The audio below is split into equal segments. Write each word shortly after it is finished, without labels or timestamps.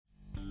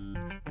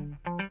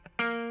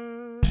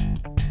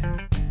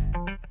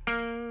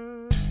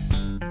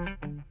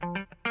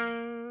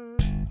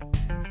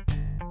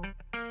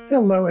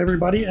Hello,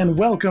 everybody, and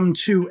welcome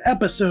to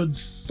episode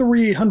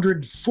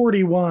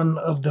 341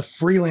 of the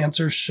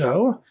Freelancer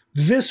Show.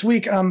 This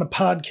week on the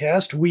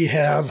podcast, we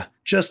have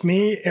just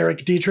me,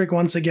 Eric Dietrich,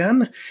 once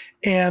again.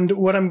 And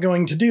what I'm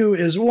going to do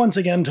is once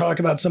again talk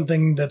about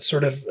something that's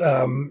sort of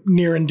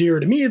near and dear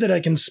to me that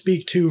I can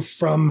speak to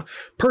from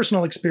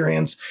personal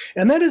experience.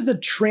 And that is the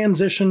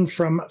transition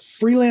from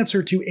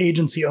freelancer to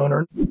agency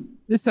owner.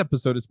 This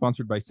episode is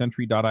sponsored by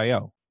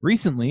Sentry.io.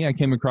 Recently, I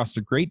came across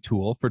a great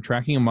tool for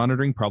tracking and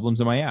monitoring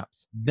problems in my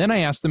apps. Then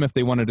I asked them if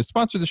they wanted to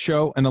sponsor the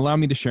show and allow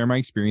me to share my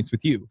experience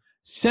with you.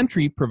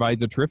 Sentry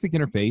provides a terrific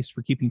interface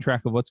for keeping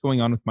track of what's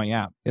going on with my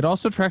app. It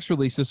also tracks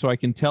releases so I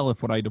can tell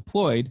if what I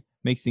deployed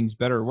makes things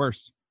better or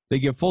worse. They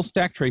give full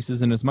stack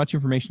traces and as much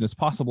information as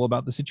possible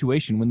about the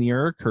situation when the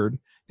error occurred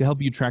to help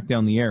you track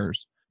down the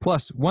errors.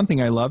 Plus, one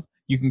thing I love,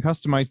 you can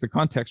customize the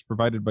context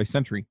provided by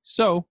Sentry.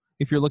 So,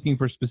 if you're looking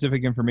for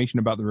specific information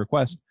about the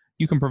request,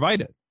 you can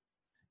provide it.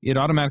 It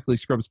automatically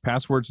scrubs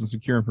passwords and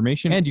secure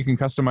information, and you can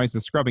customize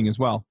the scrubbing as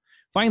well.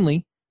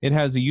 Finally, it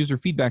has a user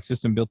feedback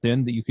system built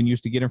in that you can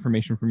use to get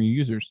information from your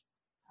users.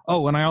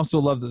 Oh, and I also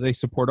love that they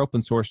support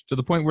open source to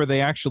the point where they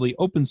actually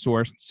open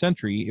source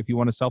Sentry if you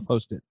want to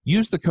self-host it.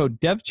 Use the code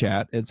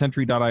DevChat at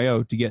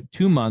Sentry.io to get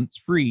 2 months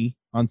free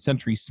on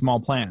Sentry's small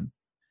plan.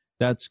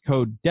 That's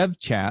code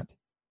DevChat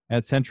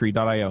at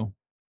Sentry.io.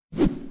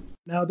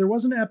 Now, there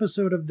was an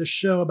episode of the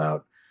show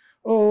about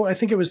I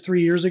think it was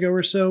 3 years ago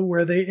or so,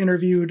 where they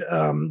interviewed,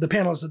 the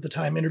panelists at the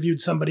time interviewed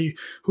somebody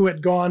who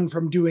had gone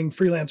from doing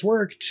freelance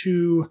work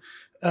to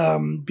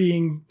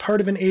being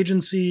part of an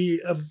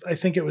agency of, I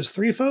think it was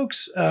 3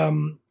 folks,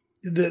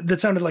 that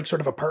sounded like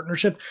sort of a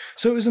partnership.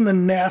 So it was in the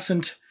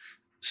nascent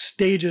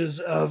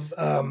stages of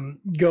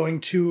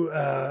going to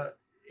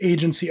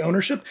agency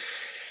ownership.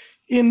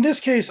 In this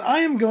case, I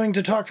am going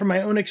to talk from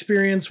my own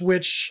experience,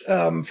 which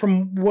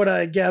from what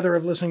I gather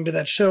of listening to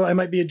that show, I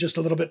might be just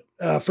a little bit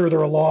further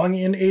along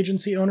in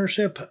agency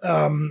ownership.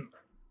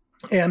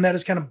 And that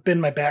has kind of been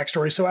my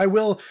backstory. So I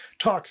will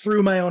talk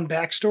through my own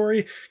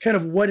backstory, kind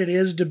of what it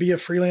is to be a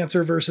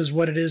freelancer versus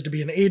what it is to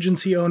be an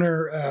agency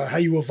owner, how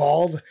you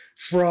evolve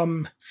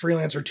from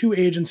freelancer to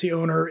agency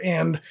owner.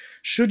 And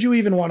should you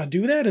even want to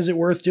do that? Is it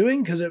worth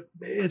doing? Because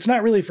it's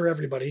not really for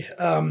everybody.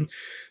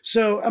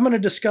 So I'm going to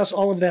discuss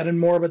all of that and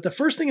more. But the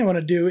first thing I want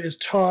to do is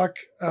talk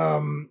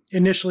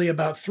initially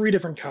about 3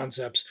 different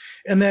concepts.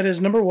 And that is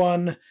number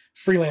 1,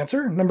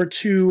 freelancer, number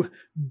 2,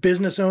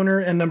 business owner,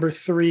 and number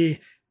 3,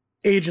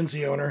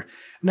 agency owner.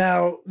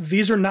 Now,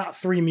 these are not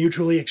 3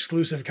 mutually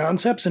exclusive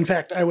concepts. In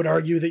fact, I would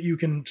argue that you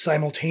can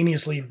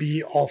simultaneously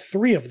be all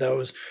 3 of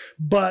those.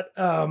 But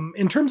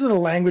in terms of the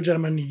language that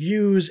I'm going to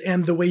use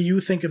and the way you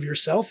think of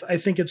yourself, I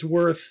think it's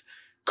worth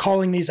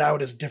calling these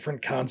out as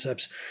different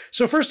concepts.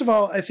 So first of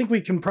all, I think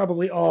we can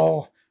probably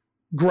all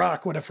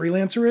grok what a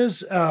freelancer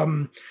is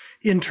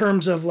in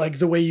terms of like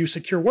the way you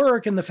secure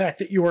work and the fact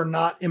that you are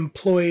not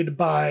employed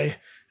by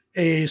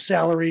a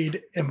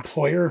salaried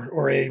employer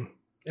or an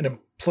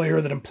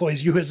employer that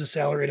employs you as a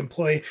salaried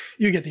employee.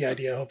 You get the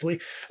idea, hopefully.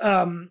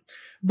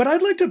 But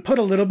I'd like to put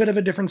a little bit of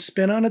a different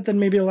spin on it than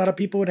maybe a lot of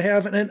people would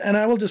have. And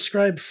I will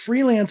describe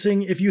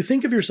freelancing. If you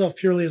think of yourself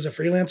purely as a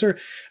freelancer,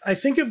 I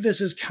think of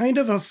this as kind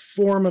of a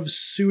form of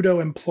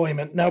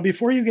pseudo-employment. Now,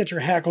 before you get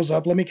your hackles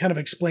up, let me kind of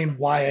explain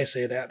why I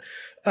say that.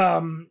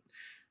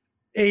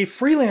 A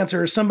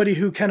freelancer is somebody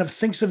who kind of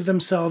thinks of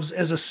themselves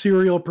as a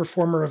serial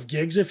performer of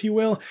gigs, if you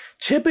will.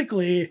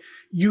 Typically,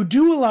 you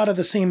do a lot of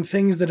the same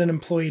things that an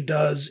employee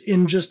does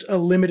in just a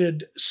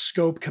limited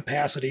scope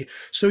capacity.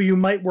 So you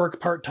might work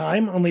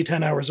part-time, only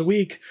 10 hours a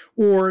week,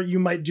 or you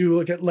might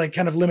do like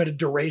kind of limited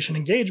duration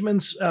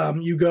engagements.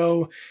 You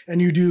go and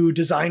you do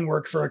design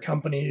work for a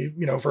company,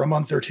 for a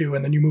month or 2,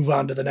 and then you move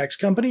on to the next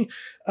company.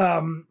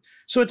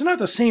 So it's not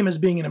the same as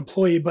being an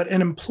employee, but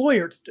an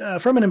employer,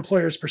 from an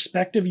employer's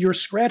perspective, you're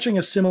scratching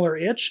a similar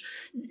itch.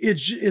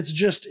 It's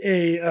just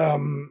a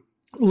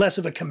less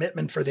of a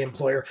commitment for the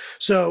employer.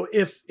 So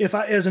if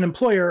I, as an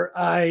employer,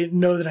 I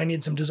know that I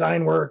need some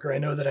design work or I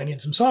know that I need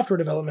some software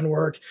development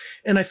work,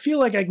 and I feel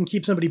like I can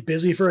keep somebody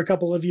busy for a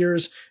couple of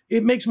years,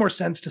 it makes more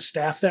sense to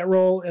staff that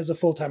role as a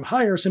full-time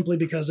hire simply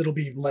because it'll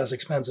be less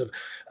expensive.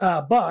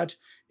 But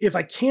if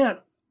I can't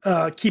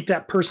keep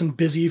that person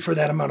busy for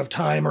that amount of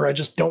time, or I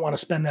just don't want to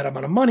spend that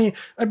amount of money,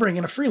 I bring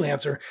in a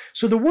freelancer.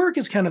 So the work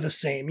is kind of the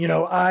same.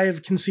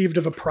 I've conceived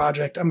of a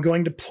project. I'm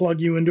going to plug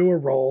you into a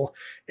role,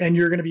 and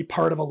you're going to be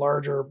part of a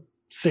larger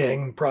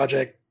thing,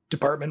 project,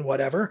 department,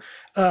 whatever.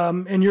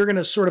 And you're going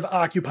to sort of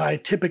occupy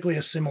typically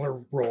a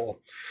similar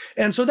role.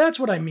 And so that's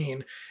what I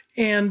mean.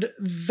 And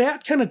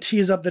that kind of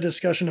tees up the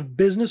discussion of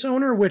business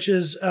owner, which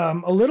is a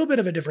little bit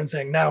of a different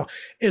thing. Now,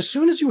 as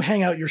soon as you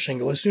hang out your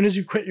shingle, as soon as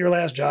you quit your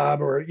last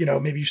job, or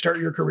maybe you start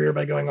your career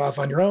by going off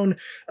on your own,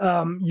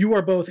 you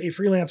are both a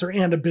freelancer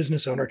and a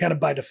business owner, kind of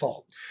by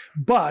default.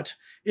 But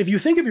if you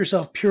think of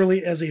yourself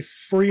purely as a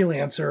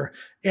freelancer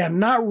and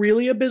not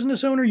really a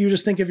business owner, you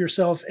just think of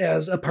yourself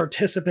as a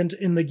participant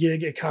in the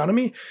gig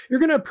economy, you're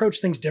going to approach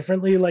things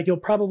differently. Like you'll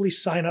probably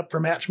sign up for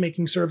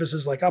matchmaking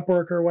services like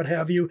Upwork or what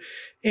have you.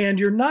 And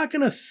you're not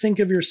going to think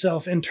of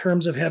yourself in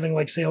terms of having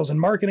like sales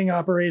and marketing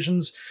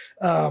operations.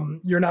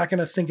 You're not going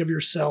to think of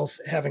yourself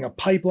having a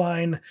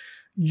pipeline.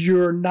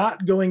 You're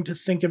not going to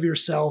think of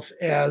yourself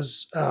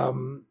as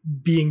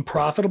being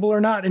profitable or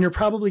not. And you're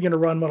probably going to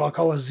run what I'll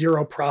call a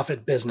zero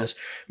profit business,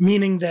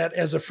 meaning that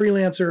as a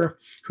freelancer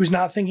who's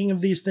not thinking of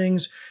these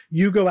things,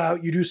 you go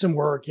out, you do some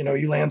work,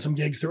 you land some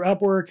gigs through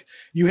Upwork,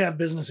 you have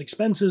business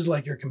expenses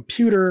like your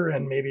computer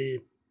and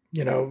maybe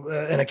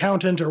an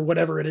accountant or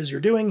whatever it is you're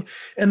doing.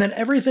 And then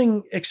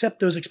everything except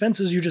those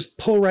expenses, you just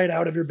pull right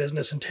out of your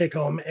business and take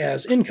home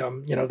as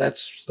income.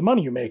 That's the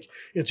money you make.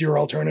 It's your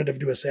alternative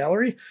to a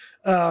salary.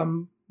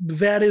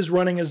 That is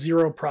running a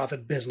zero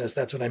profit business.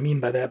 That's what I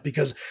mean by that,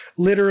 because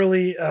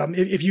literally,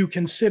 if you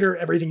consider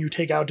everything you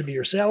take out to be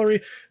your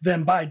salary,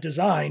 then by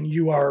design,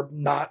 you are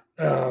not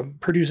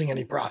producing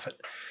any profit.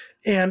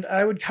 And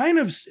I would kind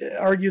of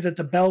argue that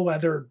the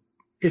bellwether,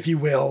 if you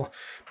will,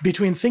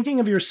 between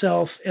thinking of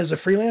yourself as a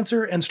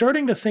freelancer and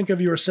starting to think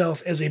of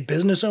yourself as a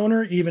business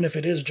owner, even if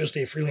it is just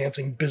a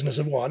freelancing business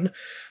of one,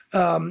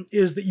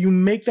 is that you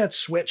make that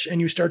switch and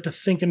you start to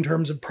think in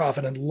terms of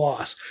profit and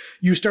loss.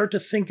 You start to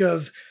think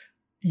of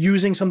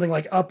using something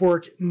like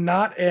Upwork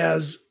not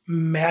as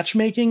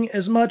matchmaking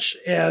as much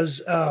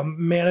as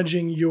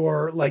managing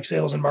your like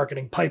sales and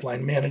marketing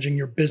pipeline, managing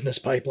your business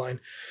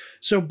pipeline.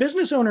 So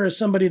business owner is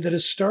somebody that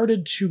has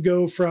started to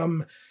go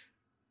from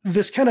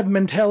this kind of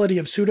mentality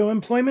of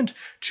pseudo-employment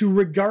to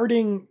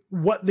regarding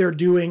what they're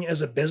doing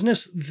as a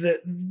business that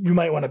you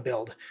might want to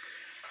build.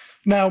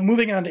 Now,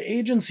 moving on to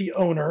agency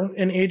owner.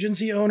 An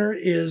agency owner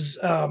is,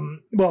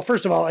 well,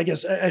 first of all, I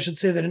guess I should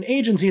say that an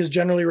agency is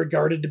generally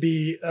regarded to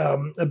be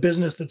a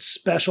business that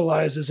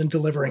specializes in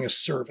delivering a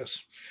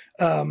service.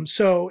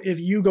 So if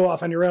you go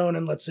off on your own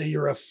and let's say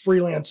you're a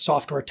freelance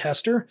software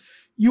tester,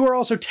 you are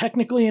also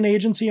technically an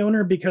agency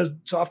owner because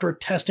software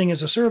testing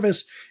is a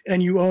service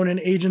and you own an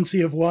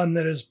agency of one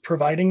that is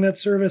providing that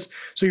service.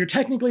 So you're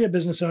technically a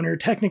business owner, you're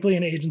technically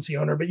an agency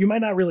owner, but you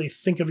might not really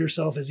think of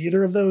yourself as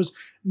either of those,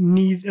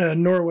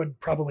 nor would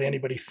probably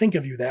anybody think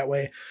of you that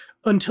way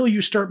until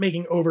you start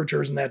making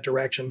overtures in that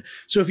direction.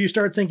 So if you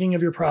start thinking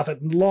of your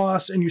profit and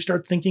loss and you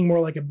start thinking more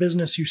like a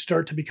business, you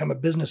start to become a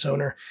business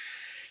owner.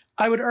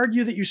 I would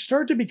argue that you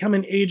start to become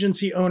an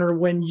agency owner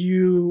when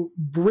you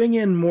bring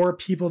in more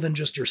people than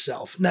just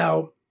yourself.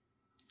 Now,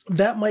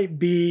 that might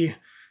be,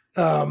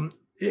 I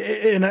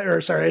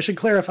should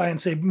clarify and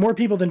say more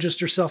people than just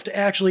yourself to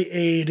actually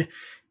aid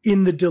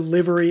in the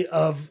delivery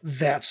of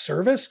that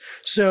service.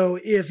 So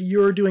if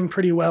you're doing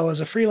pretty well as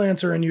a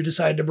freelancer and you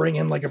decide to bring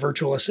in like a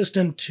virtual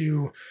assistant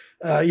to,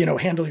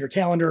 handle your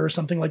calendar or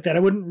something like that, I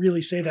wouldn't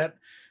really say that.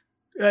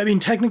 I mean,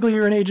 technically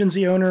you're an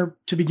agency owner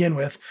to begin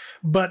with,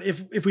 but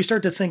if we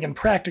start to think in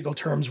practical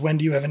terms, when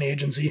do you have an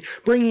agency?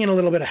 Bringing in a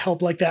little bit of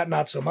help like that,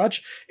 not so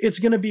much. It's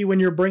going to be when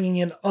you're bringing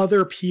in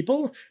other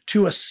people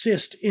to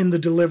assist in the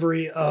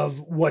delivery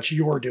of what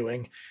you're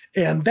doing.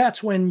 And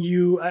that's when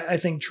you, I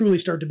think, truly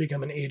start to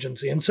become an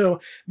agency. And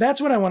so that's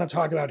what I want to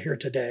talk about here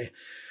today.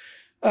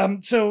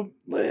 So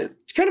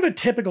it's kind of a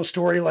typical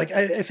story. Like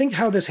I think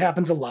how this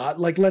happens a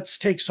lot, like let's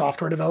take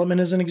software development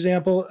as an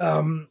example.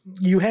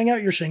 You hang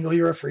out your shingle,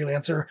 you're a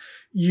freelancer,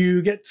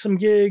 you get some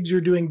gigs,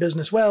 you're doing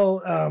business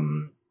well.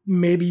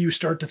 Maybe you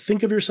start to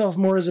think of yourself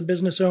more as a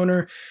business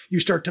owner. You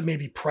start to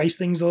maybe price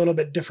things a little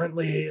bit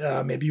differently.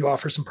 Maybe you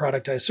offer some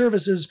productized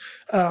services.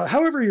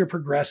 However you're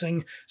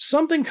progressing,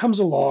 something comes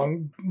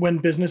along when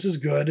business is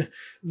good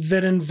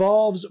that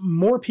involves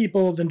more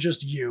people than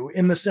just you,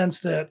 in the sense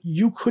that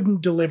you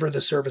couldn't deliver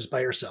the service by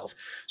yourself.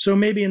 So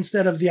maybe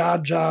instead of the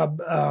odd job,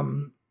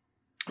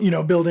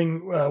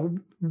 building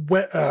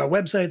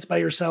websites by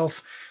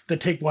yourself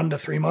that take 1 to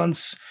 3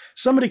 months,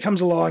 somebody comes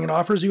along and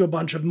offers you a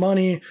bunch of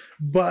money,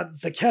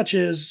 but the catch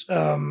is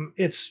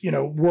it's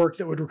work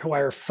that would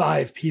require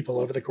 5 people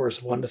over the course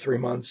of 1 to 3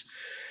 months.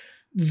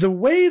 The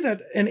way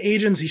that an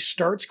agency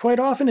starts quite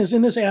often is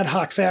in this ad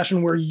hoc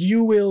fashion where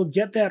you will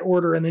get that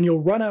order and then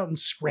you'll run out and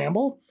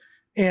scramble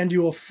and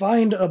you will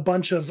find a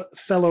bunch of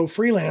fellow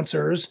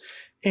freelancers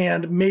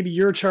and maybe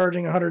you're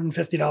charging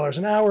 $150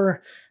 an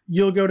hour.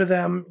 You'll go to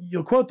them,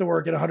 you'll quote the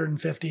work at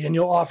 $150 and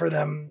you'll offer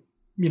them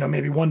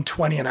maybe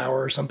 $120 an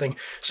hour or something.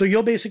 So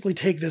you'll basically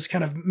take this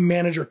kind of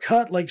manager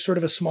cut, like sort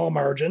of a small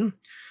margin,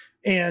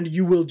 and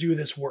you will do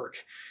this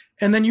work.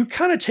 And then you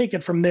kind of take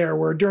it from there,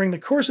 where during the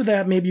course of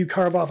that, maybe you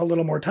carve off a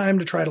little more time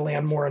to try to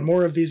land more and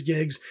more of these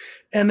gigs.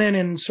 And then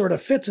in sort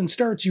of fits and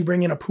starts, you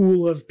bring in a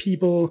pool of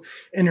people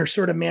and you're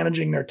sort of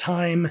managing their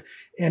time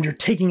and you're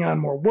taking on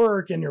more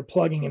work and you're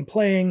plugging and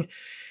playing.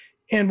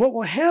 And what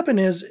will happen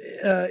is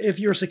if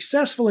you're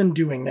successful in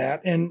doing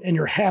that and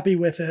you're happy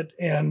with it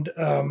and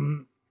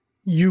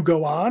you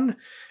go on,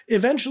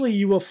 eventually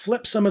you will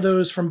flip some of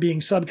those from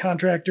being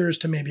subcontractors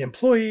to maybe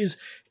employees,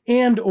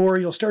 and or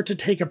you'll start to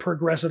take a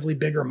progressively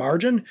bigger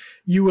margin.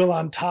 You will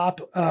on top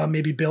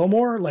maybe bill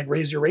more, like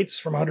raise your rates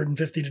from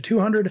 150 to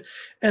 200,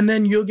 and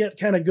then you'll get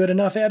kind of good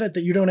enough at it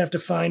that you don't have to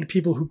find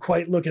people who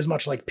quite look as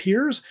much like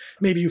peers.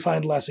 Maybe you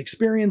find less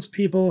experienced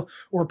people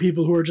or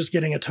people who are just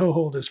getting a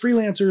toehold as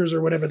freelancers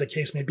or whatever the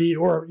case may be,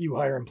 or you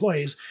hire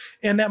employees,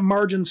 and that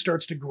margin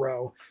starts to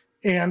grow.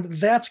 And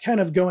that's kind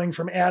of going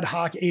from ad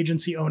hoc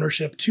agency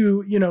ownership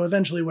to,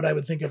 eventually what I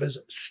would think of as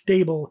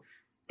stable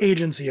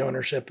agency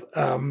ownership.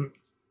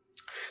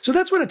 So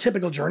that's what a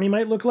typical journey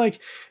might look like.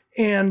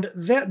 And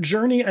that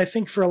journey, I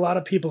think for a lot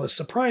of people is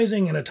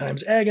surprising and at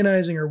times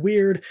agonizing or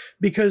weird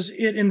because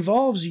it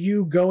involves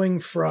you going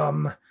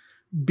from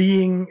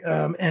being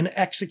an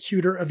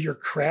executor of your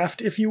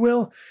craft, if you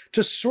will,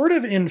 to sort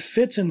of in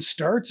fits and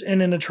starts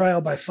and in a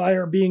trial by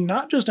fire being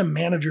not just a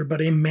manager,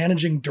 but a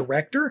managing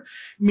director,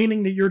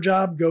 meaning that your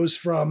job goes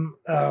from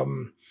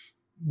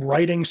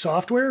writing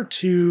software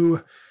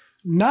to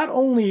not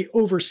only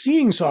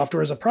overseeing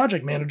software as a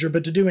project manager,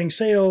 but to doing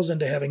sales and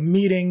to having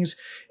meetings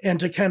and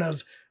to kind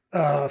of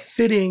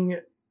fitting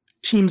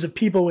teams of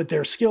people with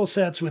their skill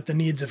sets with the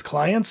needs of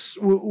clients,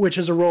 which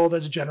is a role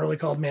that's generally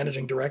called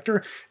managing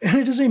director. And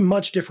it is a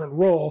much different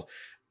role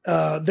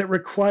that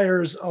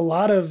requires a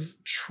lot of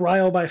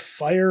trial by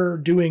fire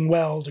doing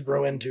well to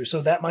grow into.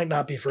 So that might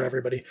not be for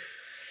everybody.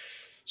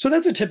 So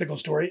that's a typical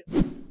story.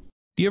 Do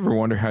you ever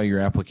wonder how your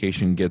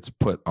application gets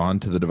put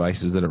onto the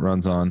devices that it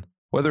runs on?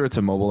 Whether it's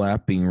a mobile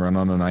app being run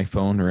on an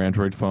iPhone or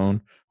Android phone,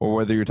 or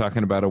whether you're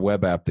talking about a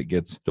web app that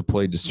gets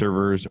deployed to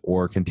servers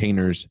or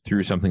containers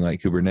through something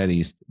like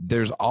Kubernetes,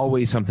 there's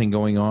always something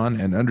going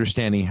on, and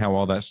understanding how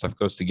all that stuff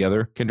goes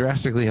together can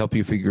drastically help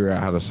you figure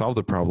out how to solve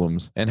the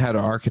problems and how to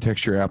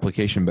architecture your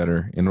application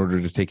better in order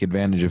to take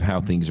advantage of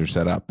how things are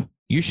set up.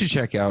 You should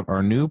check out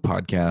our new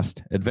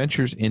podcast,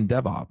 Adventures in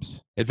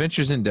DevOps.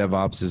 Adventures in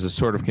DevOps is a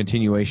sort of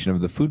continuation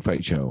of the Food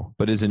Fight Show,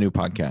 but is a new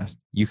podcast.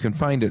 You can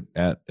find it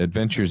at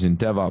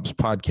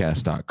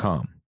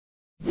adventuresindevopspodcast.com.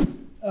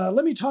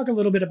 Let me talk a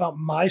little bit about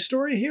my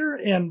story here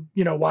and,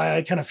 why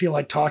I kind of feel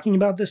like talking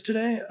about this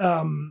today.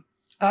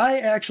 I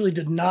actually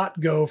did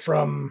not go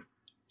from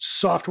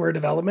software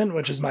development,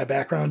 which is my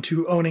background,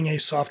 to owning a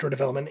software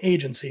development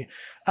agency.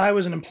 I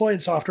was an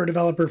employed software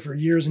developer for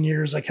years and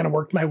years. I kind of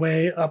worked my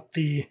way up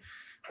the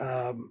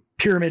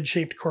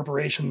pyramid-shaped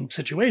corporation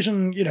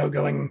situation,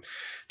 going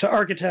to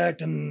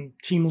architect and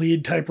team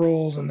lead type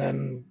roles, and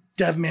then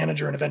dev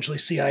manager and eventually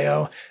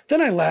CIO.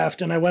 Then I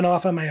left and I went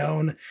off on my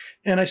own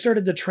and I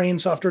started to train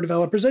software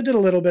developers. I did a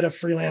little bit of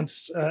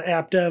freelance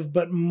app dev,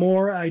 but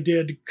more I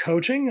did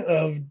coaching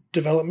of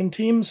development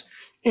teams.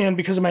 And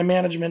because of my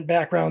management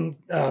background,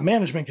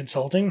 management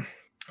consulting,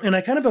 and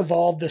I kind of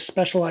evolved this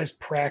specialized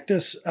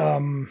practice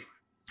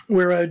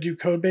where I do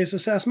code-based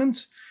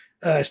assessments.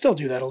 I still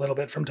do that a little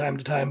bit from time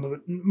to time, but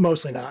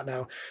mostly not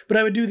now. But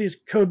I would do these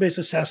code-based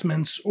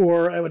assessments,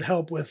 or I would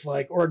help with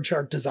like org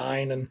chart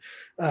design and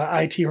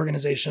IT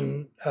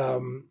organization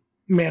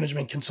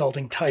management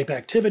consulting type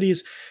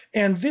activities.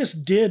 And this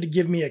did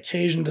give me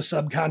occasion to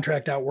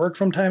subcontract out work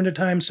from time to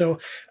time. So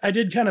I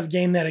did kind of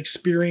gain that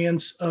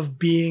experience of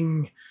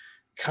being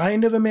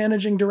kind of a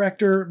managing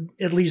director,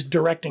 at least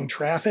directing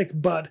traffic,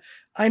 but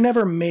I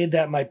never made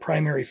that my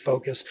primary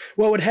focus.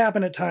 What would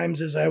happen at times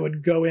is I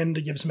would go in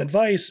to give some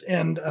advice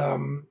and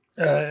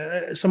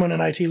someone in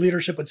IT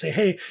leadership would say,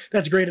 hey,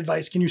 that's great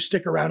advice. Can you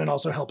stick around and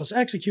also help us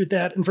execute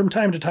that? And from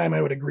time to time,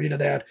 I would agree to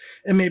that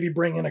and maybe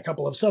bring in a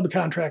couple of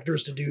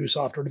subcontractors to do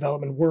software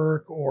development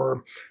work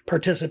or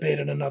participate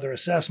in another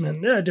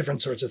assessment,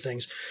 different sorts of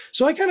things.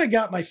 So I kind of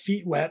got my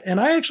feet wet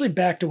and I actually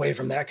backed away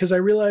from that because I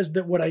realized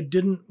that what I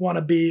didn't want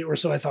to be, or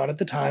so I thought at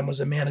the time, was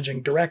a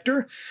managing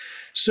director.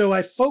 So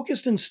I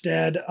focused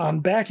instead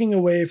on backing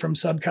away from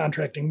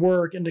subcontracting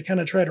work and to kind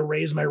of try to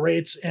raise my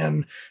rates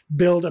and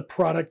build a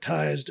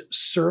productized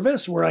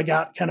service where I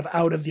got kind of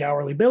out of the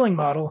hourly billing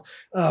model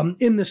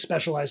in this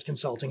specialized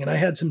consulting. And I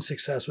had some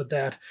success with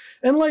that.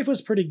 And life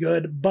was pretty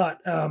good,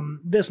 but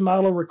this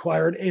model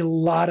required a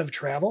lot of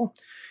travel.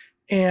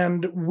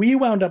 And we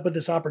wound up with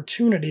this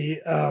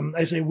opportunity.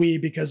 I say we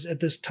because at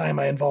this time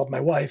I involved my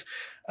wife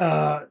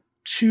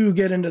to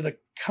get into the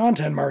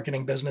content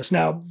marketing business.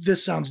 Now,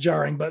 this sounds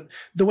jarring, but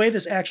the way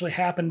this actually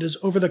happened is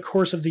over the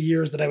course of the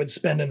years that I would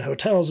spend in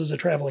hotels as a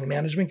traveling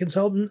management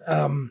consultant.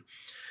 I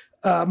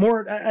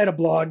had a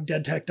blog,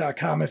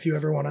 deadtech.com, if you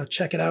ever want to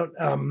check it out.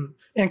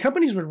 And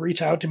companies would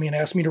reach out to me and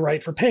ask me to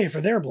write for pay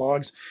for their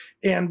blogs.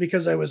 And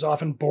because I was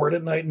often bored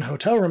at night in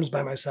hotel rooms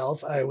by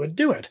myself, I would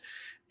do it.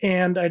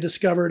 And I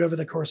discovered over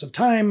the course of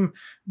time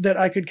that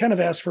I could kind of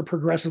ask for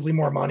progressively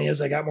more money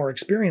as I got more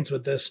experience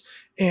with this.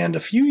 And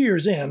a few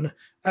years in,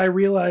 I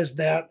realized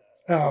that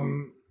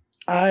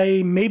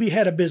I maybe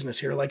had a business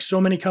here. Like so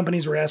many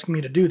companies were asking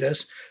me to do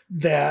this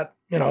that,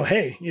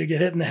 hey, you get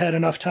hit in the head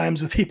enough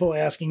times with people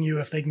asking you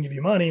if they can give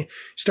you money,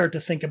 start to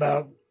think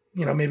about,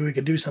 maybe we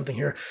could do something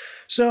here.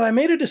 So I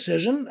made a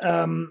decision,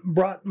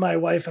 brought my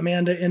wife,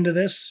 Amanda, into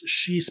this.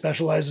 She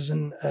specializes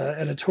in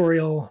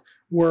editorial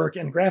work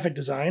and graphic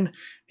design.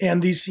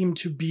 And these seem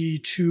to be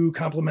two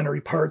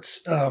complementary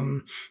parts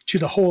to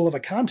the whole of a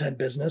content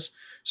business.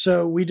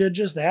 So we did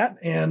just that.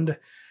 And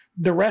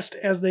the rest,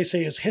 as they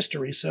say, is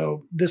history.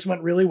 So this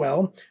went really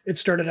well. It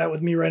started out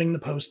with me writing the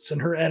posts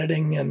and her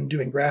editing and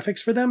doing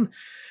graphics for them.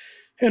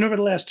 And over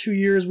the last 2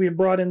 years, we have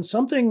brought in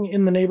something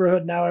in the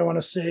neighborhood now, I want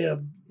to say,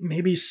 of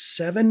maybe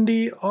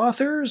 70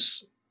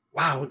 authors.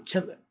 Wow.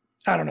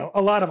 I don't know.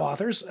 A lot of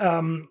authors,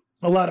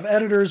 a lot of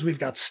editors. We've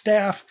got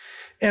staff.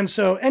 And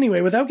so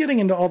anyway, without getting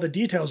into all the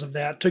details of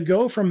that, to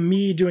go from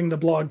me doing the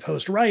blog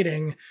post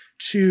writing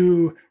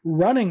to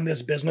running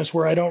this business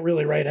where I don't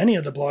really write any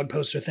of the blog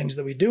posts or things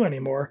that we do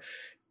anymore,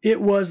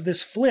 it was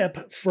this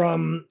flip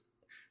from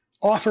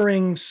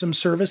offering some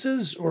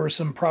services or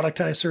some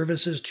productized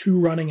services to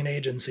running an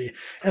agency.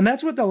 And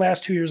that's what the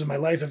last 2 years of my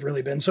life have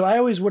really been. So I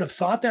always would have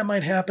thought that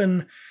might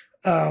happen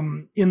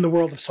in the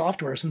world of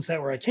software, since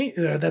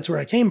that's where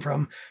I came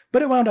from.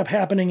 But it wound up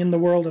happening in the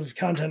world of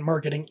content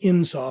marketing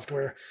in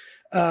software.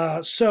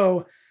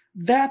 So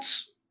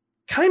that's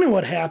kind of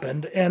what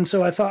happened. And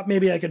so I thought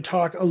maybe I could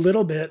talk a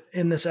little bit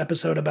in this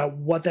episode about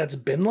what that's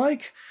been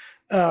like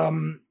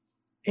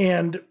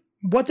and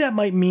what that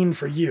might mean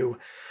for you.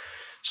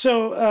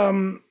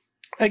 So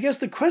I guess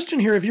the question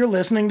here, if you're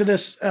listening to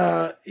this,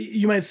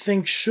 you might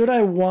think, should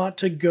I want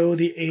to go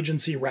the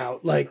agency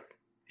route? Like,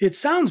 it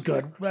sounds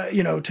good,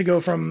 to go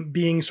from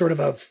being sort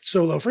of a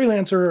solo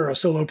freelancer or a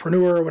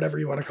solopreneur or whatever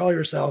you want to call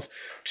yourself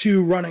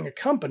to running a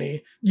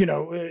company.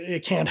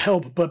 It can't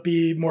help but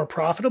be more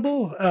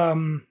profitable,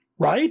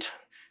 right?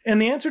 And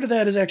the answer to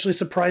that is actually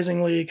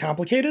surprisingly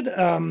complicated.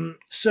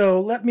 So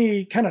let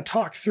me kind of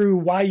talk through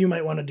why you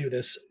might want to do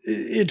this.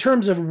 In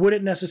terms of would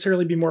it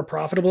necessarily be more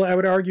profitable, I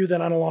would argue that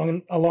on a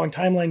long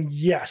timeline,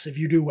 yes, if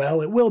you do well,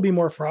 it will be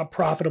more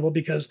profitable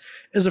because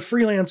as a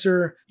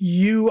freelancer,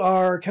 you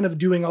are kind of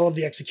doing all of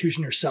the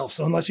execution yourself.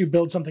 So unless you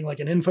build something like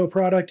an info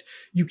product,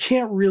 you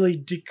can't really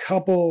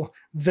decouple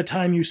the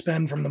time you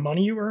spend from the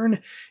money you earn.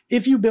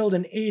 If you build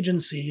an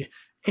agency,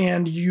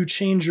 and you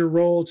change your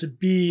role to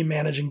be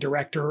managing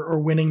director or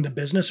winning the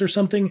business or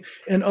something,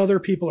 and other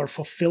people are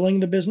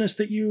fulfilling the business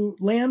that you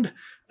land,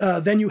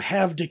 then you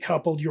have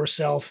decoupled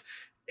yourself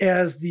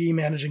as the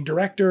managing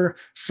director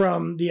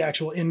from the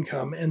actual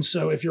income. And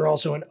so if you're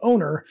also an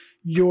owner,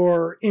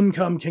 your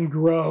income can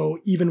grow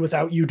even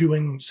without you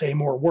doing, say,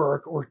 more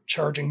work or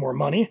charging more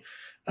money.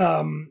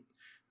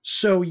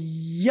 So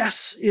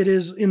yes, it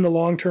is in the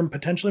long term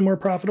potentially more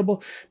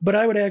profitable, but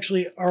I would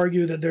actually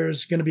argue that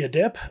there's going to be a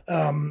dip.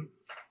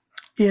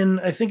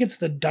 I think it's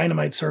the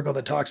Dynamite Circle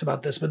that talks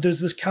about this, but there's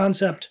this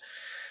concept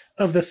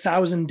of the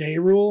 1,000-day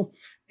rule.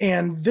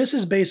 And this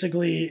is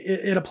basically,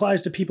 it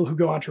applies to people who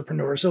go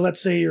entrepreneur. So let's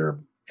say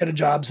you're at a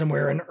job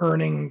somewhere and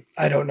earning,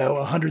 I don't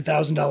know,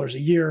 $100,000 a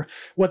year.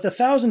 What the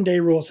 1,000-day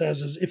rule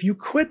says is if you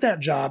quit that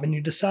job and you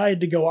decide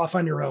to go off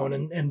on your own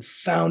and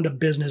found a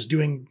business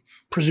doing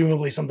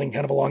presumably something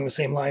kind of along the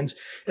same lines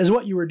as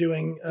what you were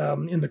doing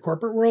in the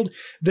corporate world,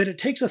 that it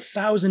takes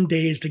 1,000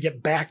 days to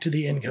get back to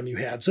the income you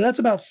had. So that's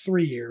about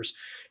 3 years.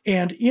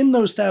 And in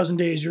those 1,000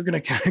 days, you're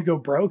going to kind of go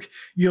broke.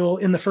 You'll,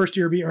 in the first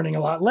year, be earning a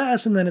lot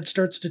less, and then it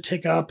starts to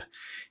tick up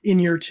in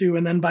year 2.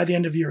 And then by the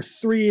end of year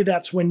 3,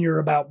 that's when you're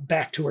about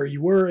back to where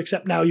you were,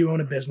 except now you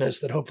own a business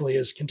that hopefully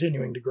is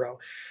continuing to grow.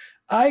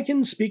 I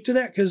can speak to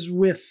that because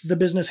with the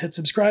business Hit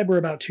Subscribe, we're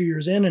about 2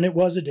 years in, and it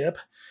was a dip.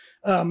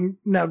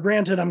 Now,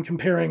 granted, I'm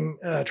comparing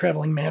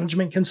traveling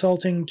management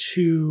consulting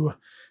to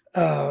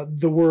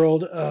the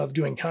world of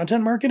doing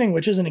content marketing,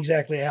 which isn't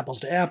exactly apples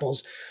to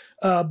apples.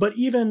 But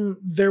even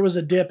there was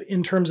a dip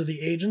in terms of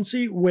the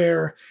agency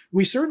where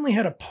we certainly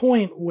had a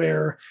point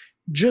where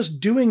just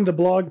doing the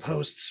blog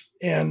posts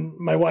and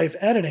my wife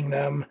editing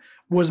them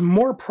was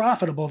more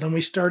profitable than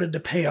we started to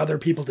pay other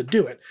people to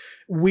do it.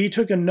 We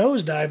took a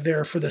nosedive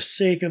there for the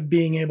sake of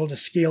being able to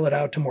scale it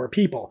out to more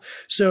people.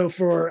 So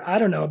for, I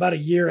don't know, about a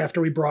year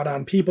after we brought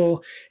on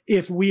people,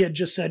 if we had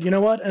just said, you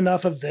know what,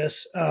 enough of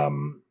this,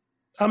 I'm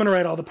going to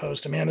write all the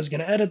posts, Amanda's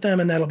going to edit them,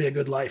 and that'll be a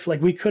good life.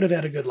 Like, we could have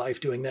had a good life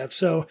doing that.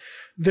 So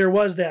there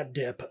was that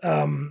dip.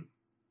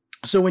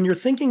 So when you're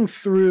thinking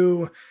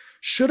through,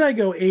 should I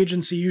go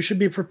agency, you should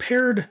be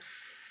prepared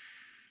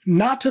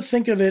not to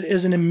think of it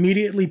as an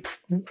immediately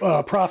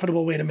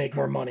profitable way to make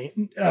more money.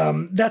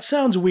 That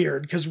sounds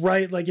weird because,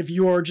 right, like if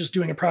you're just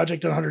doing a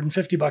project at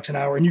 $150 an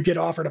hour and you get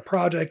offered a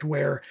project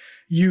where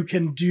you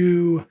can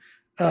do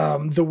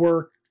the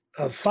work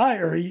of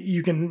 5, or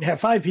you can have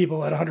 5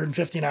 people at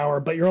 $150 an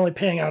hour, but you're only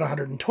paying out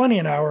 $120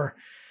 an hour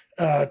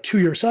to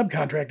your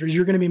subcontractors,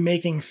 you're going to be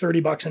making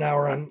 $30 an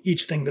hour on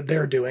each thing that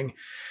they're doing.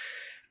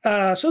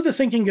 So the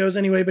thinking goes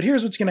anyway, but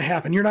here's what's going to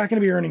happen. You're not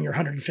going to be earning your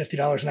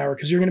 $150 an hour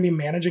because you're going to be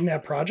managing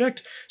that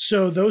project.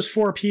 So those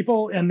 4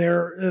 people and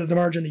the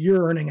margin that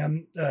you're earning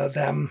on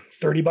them,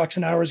 $30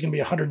 an hour, is going to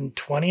be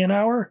 $120 an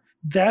hour.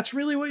 That's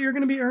really what you're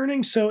going to be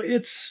earning. So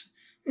it's,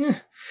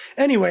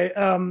 Anyway,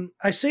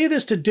 I say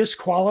this to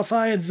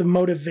disqualify the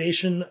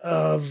motivation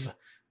of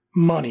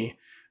money.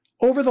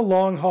 Over the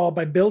long haul,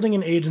 by building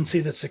an agency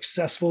that's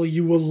successful,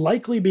 you will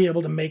likely be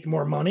able to make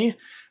more money.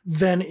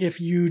 than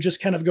if you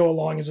just kind of go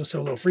along as a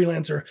solo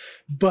freelancer,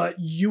 but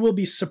you will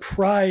be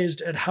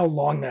surprised at how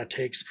long that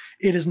takes.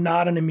 It is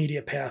not an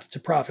immediate path to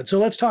profit. So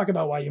let's talk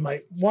about why you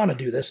might want to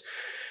do this.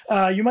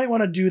 You might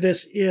want to do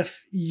this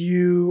if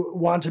you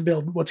want to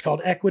build what's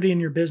called equity in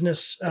your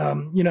business.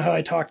 You know how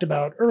I talked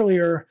about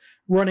earlier,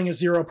 running a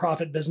zero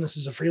profit business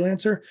as a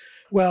freelancer?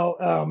 Well,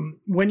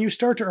 when you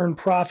start to earn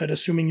profit,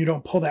 assuming you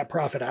don't pull that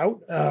profit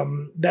out,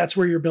 that's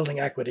where you're building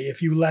equity.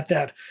 If you let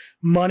that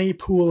money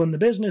pool in the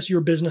business,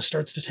 your business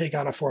starts to take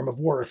on a form of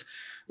worth.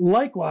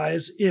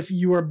 Likewise, if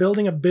you are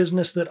building a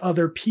business that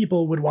other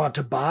people would want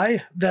to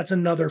buy, that's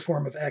another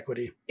form of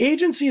equity.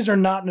 Agencies are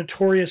not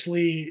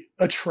notoriously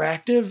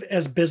attractive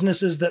as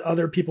businesses that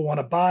other people want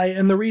to buy.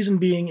 And the reason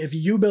being, if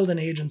you build an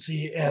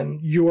agency and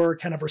you're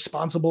kind of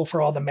responsible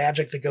for all the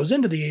magic that goes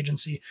into the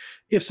agency,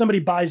 if somebody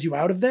buys you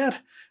out of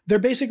that, they're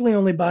basically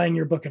only buying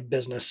your book of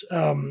business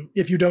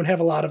if you don't have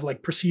a lot of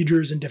like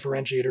procedures and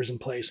differentiators in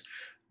place.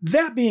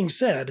 That being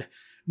said,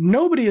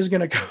 nobody is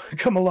going to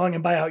come along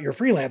and buy out your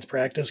freelance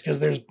practice because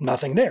there's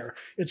nothing there.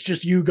 It's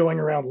just you going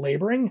around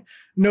laboring.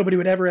 Nobody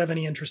would ever have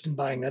any interest in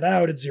buying that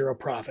out. It's zero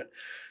profit.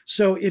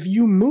 So if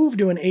you move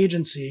to an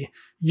agency,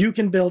 you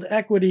can build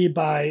equity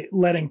by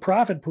letting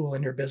profit pool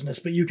in your business,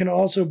 but you can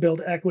also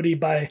build equity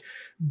by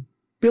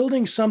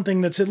building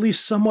something that's at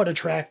least somewhat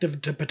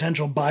attractive to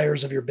potential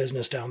buyers of your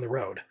business down the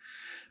road.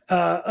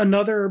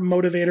 Another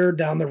motivator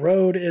down the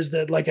road is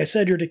that, like I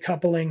said, you're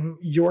decoupling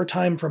your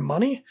time from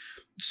money.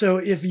 So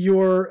if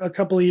you're a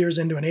couple of years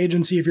into an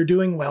agency, if you're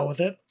doing well with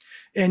it,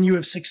 and you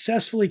have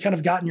successfully kind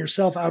of gotten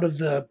yourself out of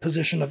the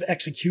position of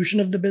execution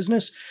of the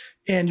business,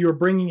 and you're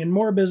bringing in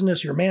more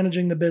business, you're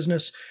managing the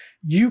business,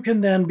 you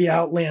can then be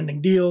out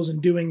landing deals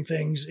and doing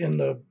things in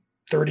the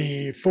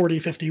 30, 40,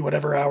 50,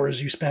 whatever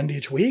hours you spend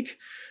each week,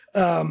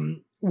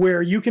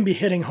 where you can be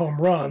hitting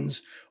home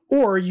runs,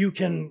 or you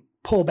can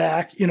pull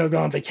back, go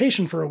on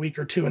vacation for a week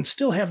or two and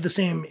still have the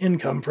same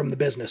income from the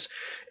business.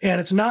 And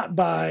it's not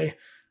by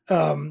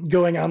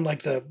going on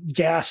like the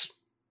gas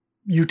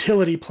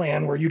utility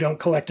plan where you don't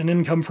collect an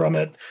income from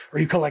it, or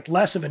you collect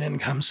less of an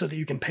income so that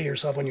you can pay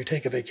yourself when you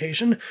take a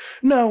vacation.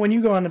 No, when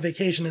you go on a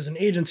vacation as an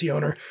agency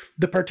owner,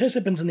 the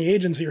participants in the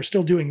agency are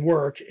still doing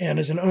work. And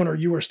as an owner,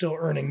 you are still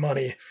earning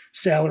money,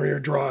 salary or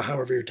draw,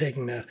 however you're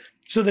taking that.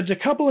 So the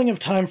decoupling of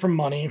time from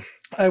money,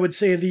 I would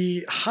say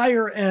the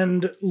higher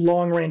end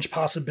long range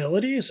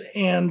possibilities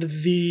and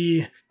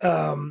the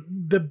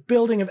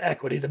building of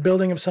equity, the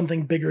building of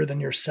something bigger than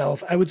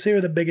yourself, I would say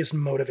are the biggest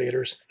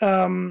motivators.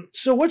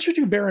 So what should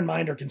you bear in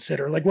mind or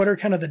consider? Like, what are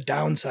kind of the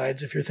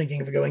downsides if you're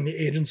thinking of going the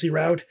agency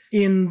route?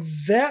 In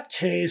that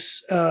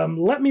case,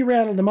 let me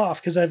rattle them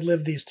off because I've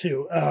lived these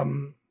too.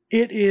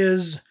 It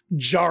is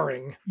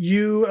jarring.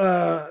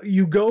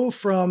 You go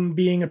from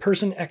being a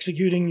person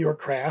executing your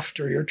craft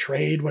or your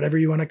trade, whatever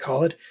you want to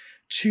call it,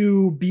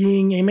 to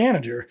being a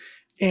manager.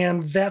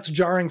 And that's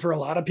jarring for a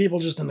lot of people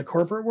just in the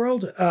corporate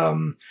world.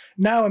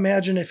 Now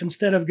imagine if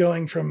instead of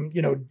going from,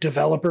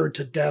 developer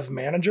to dev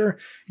manager,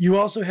 you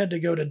also had to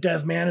go to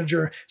dev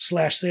manager /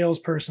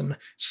 salesperson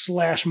 /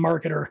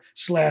 marketer /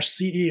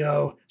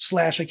 CEO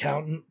 /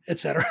 accountant,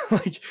 etc.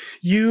 Like,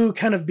 you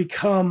kind of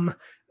become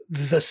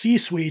the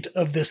C-suite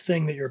of this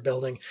thing that you're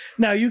building.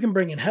 Now you can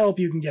bring in help,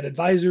 you can get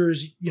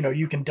advisors,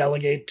 you can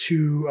delegate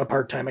to a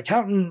part-time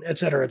accountant, et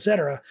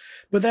cetera,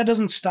 but that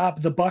doesn't stop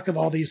the buck of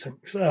all these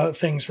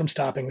things from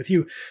stopping with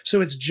you.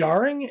 So it's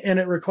jarring and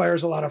it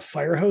requires a lot of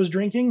fire hose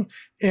drinking.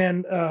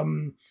 And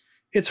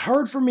it's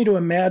hard for me to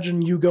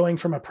imagine you going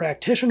from a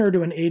practitioner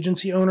to an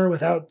agency owner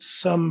without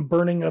some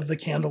burning of the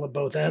candle at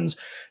both ends,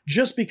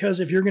 just because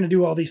if you're going to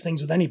do all these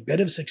things with any bit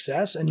of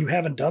success and you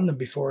haven't done them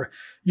before,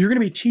 you're going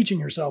to be teaching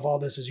yourself all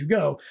this as you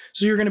go.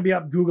 So you're going to be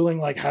up Googling,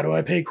 like, how do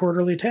I pay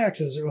quarterly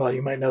taxes? Well,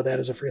 you might know that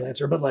as a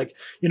freelancer, but like,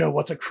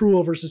 what's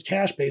accrual versus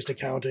cash-based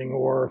accounting,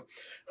 or,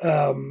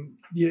 how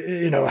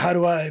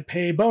do I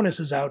pay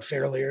bonuses out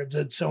fairly, or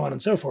so on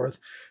and so forth.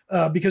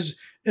 Because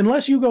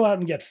unless you go out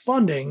and get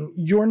funding,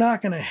 you're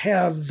not going to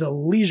have the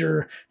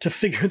leisure to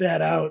figure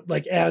that out.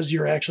 Like, as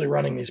you're actually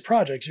running these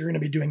projects, you're going to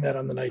be doing that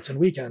on the nights and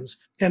weekends.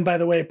 And by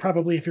the way,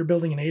 probably if you're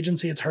building an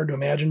agency, it's hard to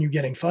imagine you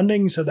getting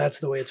funding. So that's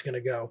the way it's going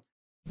to go.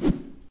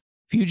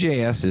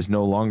 Vue.js is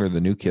no longer the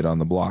new kid on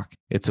the block.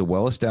 It's a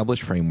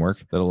well-established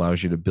framework that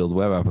allows you to build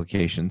web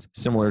applications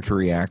similar to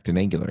React and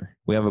Angular.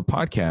 We have a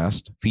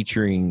podcast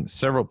featuring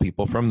several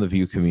people from the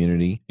Vue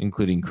community,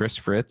 including Chris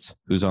Fritz,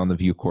 who's on the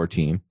Vue core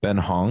team, Ben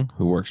Hong,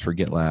 who works for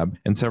GitLab,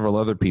 and several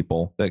other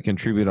people that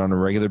contribute on a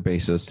regular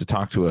basis to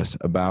talk to us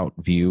about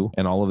Vue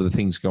and all of the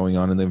things going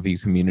on in the Vue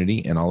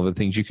community and all of the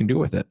things you can do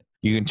with it.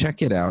 You can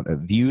check it out at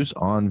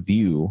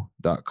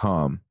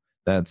viewsonvue.com.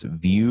 That's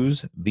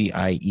views,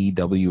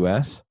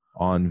 Views,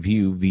 on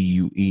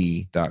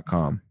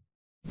vue.com.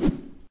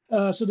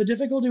 So the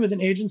difficulty with an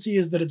agency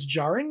is that it's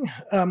jarring.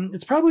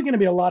 It's probably going to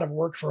be a lot of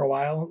work for a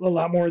while, a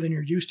lot more than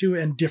you're used to,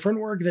 and different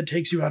work that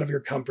takes you out of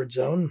your comfort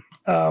zone.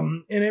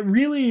 And it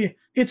really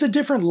it's a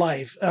different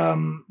life.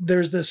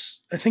 There's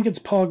this, I think it's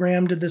Paul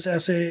Graham did this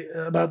essay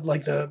about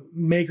like the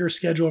maker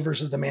schedule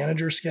versus the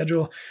manager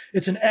schedule.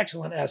 It's an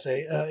excellent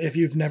essay if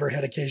you've never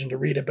had occasion to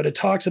read it, but it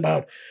talks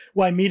about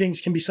why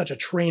meetings can be such a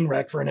train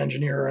wreck for an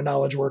engineer or a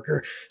knowledge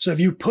worker. So if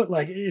you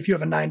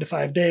have a 9 to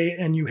 5 day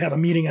and you have a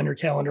meeting on your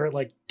calendar at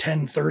like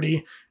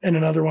 10:30 and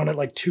another one at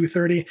like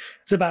 2:30,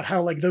 it's about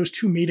how like those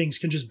two meetings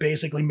can just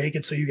basically make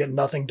it so you get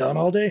nothing done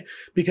all day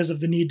because of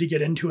the need to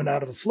get into and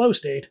out of a flow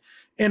state.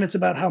 And it's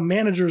about how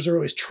managers are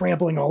always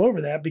trampling all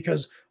over that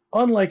because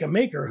unlike a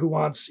maker who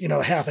wants,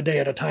 half a day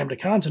at a time to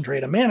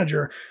concentrate, a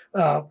manager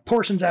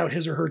portions out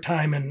his or her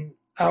time in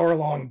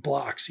hour-long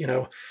blocks,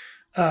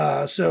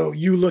 So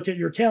you look at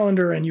your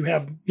calendar and you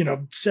have,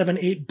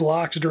 7-8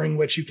 blocks during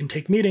which you can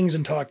take meetings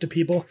and talk to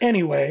people.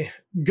 Anyway,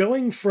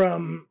 going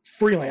from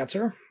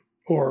freelancer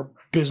or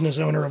business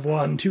owner of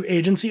one to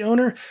agency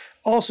owner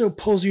also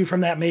pulls you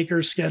from that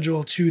maker's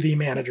schedule to the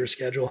manager's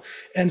schedule.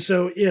 And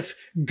so if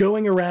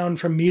going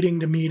around from meeting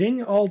to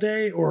meeting all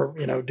day or,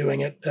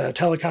 doing it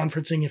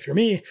teleconferencing, if you're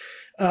me,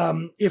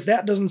 if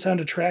that doesn't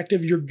sound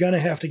attractive, you're going to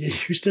have to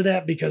get used to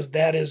that because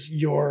that is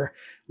your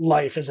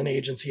life as an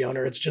agency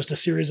owner. It's just a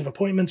series of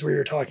appointments where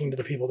you're talking to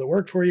the people that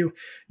work for you.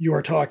 You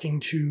are talking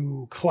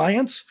to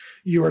clients.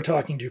 You are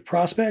talking to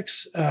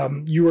prospects.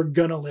 You are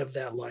going to live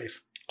that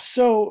life.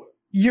 So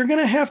you're going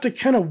to have to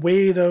kind of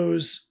weigh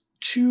those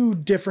two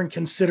different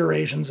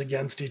considerations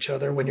against each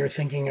other when you're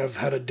thinking of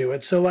how to do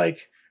it. So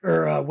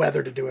or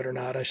whether to do it or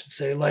not, I should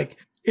say. Like,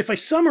 if I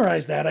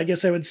summarize that, I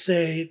guess I would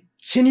say,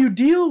 can you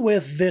deal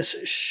with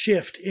this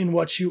shift in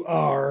what you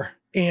are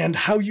and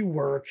how you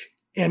work?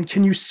 And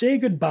can you say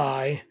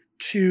goodbye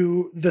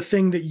to the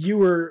thing that you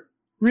were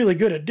really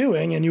good at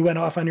doing and you went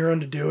off on your own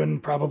to do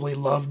and probably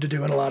loved to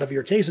do in a lot of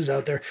your cases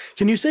out there?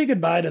 Can you say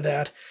goodbye to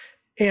that?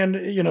 And,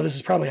 this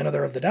is probably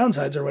another of the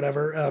downsides or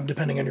whatever,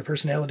 depending on your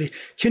personality.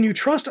 Can you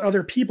trust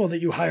other people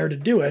that you hire to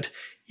do it,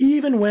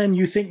 even when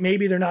you think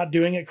maybe they're not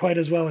doing it quite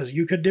as well as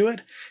you could do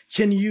it?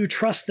 Can you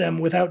trust them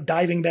without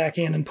diving back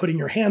in and putting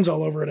your hands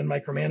all over it and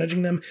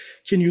micromanaging them?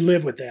 Can you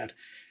live with that?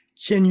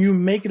 Can you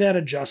make that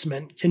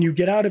adjustment? Can you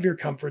get out of your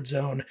comfort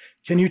zone?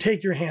 Can you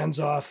take your hands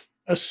off,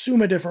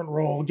 assume a different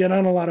role, get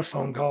on a lot of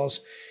phone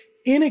calls,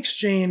 in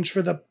exchange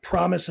for the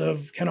promise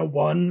of kind of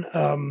one,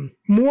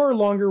 more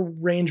longer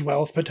range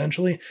wealth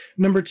potentially.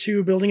 Number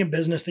two, building a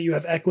business that you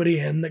have equity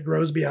in that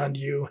grows beyond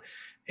you.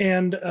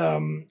 And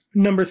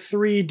number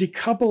three,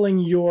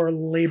 decoupling your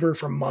labor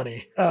from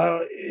money.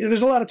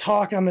 There's a lot of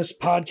talk on this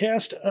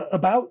podcast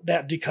about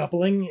that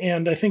decoupling,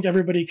 and I think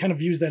everybody kind of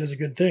views that as a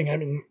good thing. I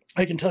mean,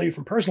 I can tell you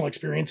from personal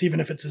experience, even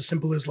if it's as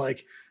simple as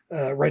like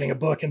writing a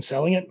book and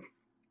selling it,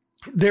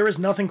 there is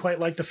nothing quite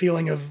like the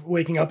feeling of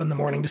waking up in the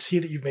morning to see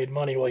that you've made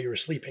money while you were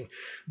sleeping.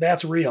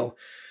 That's real.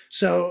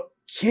 So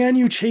can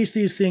you chase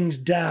these things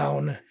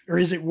down, or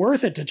is it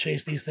worth it to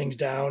chase these things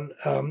down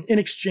in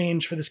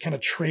exchange for this kind of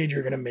trade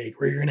you're going to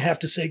make, where you're going to have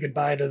to say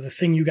goodbye to the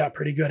thing you got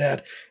pretty good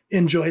at,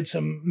 enjoyed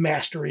some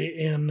mastery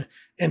in,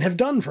 and have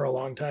done for a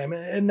long time?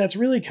 And that's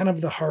really kind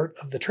of the heart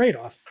of the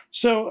trade-off.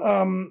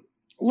 So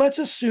let's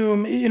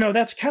assume,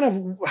 that's kind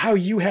of how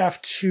you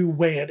have to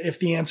weigh it. If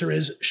the answer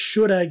is,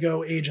 should I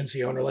go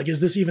agency owner? Like,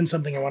 is this even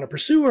something I want to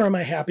pursue? Or am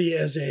I happy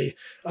as a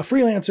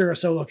freelancer, a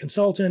solo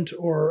consultant,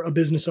 or a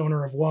business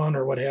owner of one,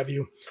 or what have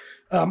you?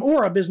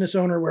 Or a business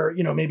owner where,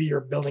 maybe you're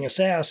building a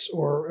SaaS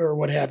or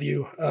what have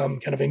you,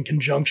 kind of in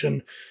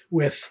conjunction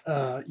with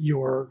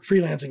your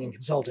freelancing and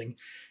consulting.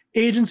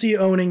 Agency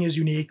owning is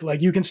unique.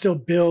 Like, you can still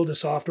build a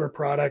software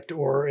product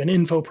or an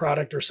info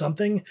product or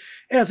something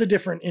as a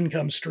different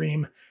income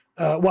stream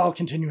while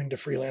continuing to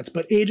freelance.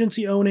 But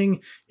agency owning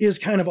is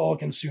kind of all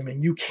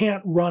consuming. You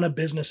can't run a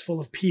business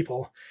full of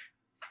people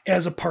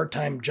as a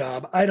part-time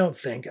job, I don't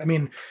think. I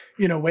mean,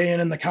 weigh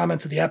in the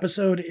comments of the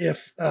episode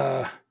if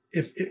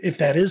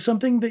that is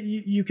something that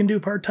you can do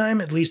part-time,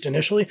 at least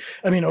initially.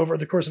 I mean, over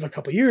the course of a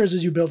couple of years,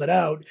 as you build it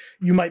out,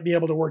 you might be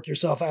able to work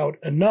yourself out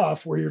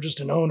enough where you're just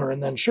an owner,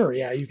 and then sure,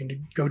 yeah, you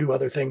can go do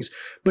other things.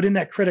 But in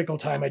that critical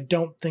time, I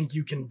don't think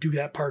you can do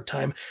that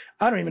part-time.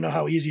 I don't even know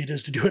how easy it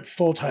is to do it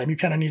full-time. You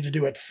kind of need to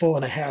do it full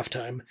and a half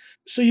time.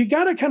 So you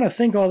got to kind of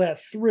think all that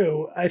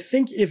through. I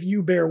think if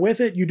you bear with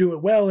it, you do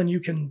it well, and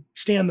you can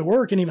stand the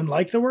work and even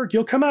like the work,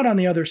 you'll come out on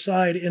the other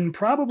side in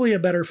probably a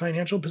better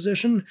financial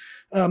position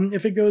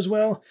if it goes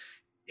well,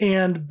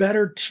 and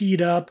better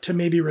teed up to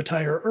maybe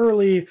retire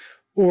early,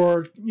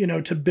 or,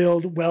 to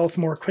build wealth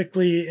more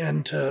quickly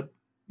and to,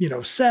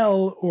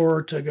 sell,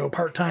 or to go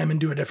part-time and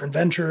do a different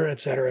venture, et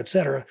cetera, et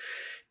cetera.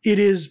 It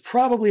is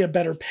probably a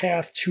better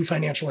path to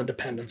financial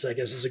independence, I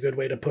guess is a good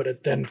way to put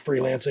it, than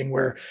freelancing,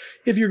 where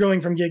if you're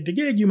going from gig to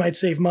gig, you might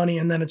save money,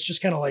 and then it's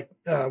just kind of like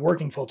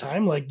working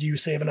full-time. Like, do you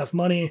save enough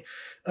money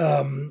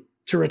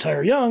to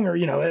retire young? Or,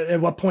 at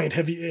what point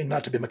have you,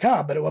 not to be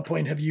macabre, but at what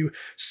point have you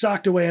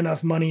socked away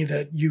enough money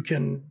that you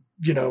can,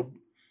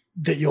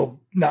 that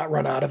you'll not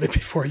run out of it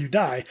before you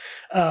die?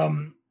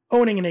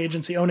 Owning an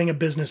agency, owning a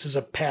business is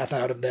a path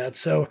out of that.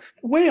 So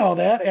weigh all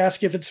that,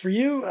 ask if it's for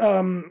you.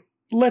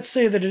 Let's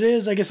say that it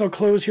is. I guess I'll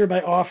close here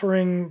by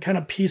offering kind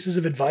of pieces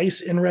of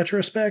advice in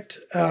retrospect.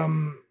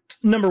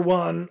 Number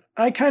one,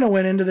 I kind of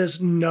went into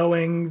this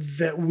knowing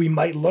that we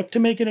might look to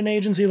make it an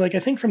agency. Like, I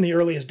think from the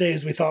earliest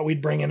days, we thought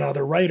we'd bring in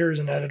other writers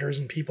and editors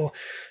and people.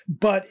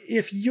 But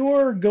if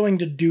you're going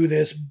to do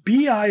this,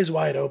 be eyes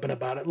wide open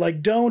about it.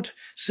 Like, don't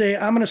say,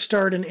 I'm going to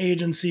start an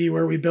agency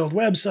where we build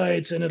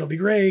websites and it'll be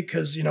great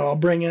because, I'll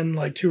bring in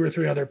like 2 or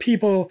 3 other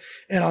people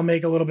and I'll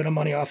make a little bit of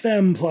money off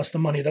them plus the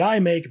money that I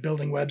make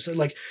building websites.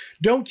 Like,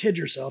 don't kid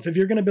yourself. If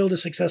you're going to build a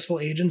successful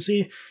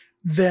agency,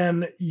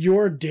 then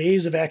your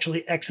days of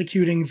actually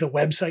executing the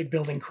website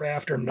building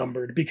craft are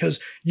numbered, because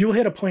you'll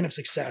hit a point of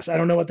success. I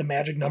don't know what the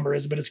magic number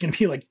is, but it's going to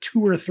be like 2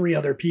 or 3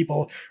 other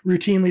people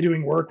routinely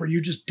doing work where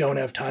you just don't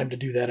have time to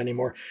do that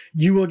anymore.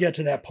 You will get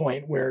to that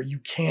point where you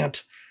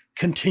can't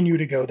continue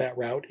to go that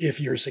route if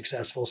you're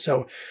successful.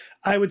 So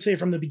I would say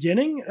from the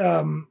beginning,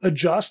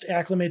 adjust,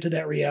 acclimate to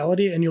that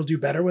reality, and you'll do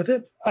better with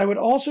it. I would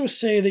also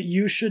say that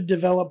you should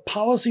develop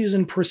policies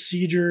and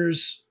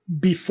procedures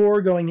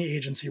before going the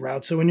agency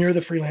route. So when you're the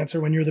freelancer,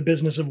 when you're the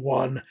business of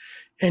one,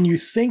 and you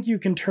think you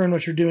can turn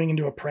what you're doing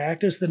into a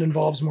practice that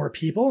involves more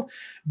people,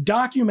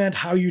 document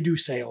how you do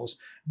sales,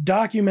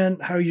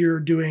 document how you're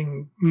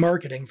doing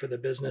marketing for the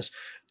business,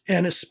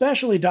 and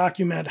especially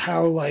document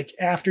how, like,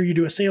 after you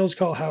do a sales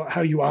call,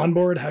 how you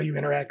onboard, how you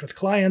interact with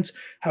clients,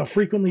 how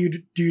frequently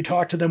do you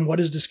talk to them, what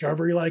is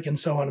discovery like, and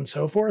so on and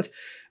so forth.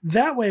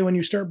 That way, when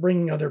you start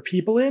bringing other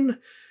people in,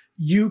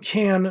 you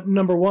can,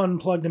 number one,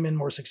 plug them in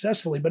more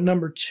successfully. But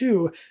number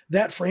two,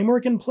 that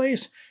framework in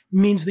place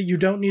means that you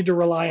don't need to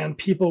rely on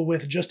people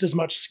with just as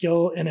much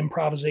skill and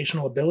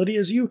improvisational ability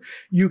as you.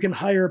 You can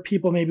hire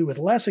people maybe with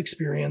less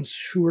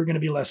experience who are going to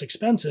be less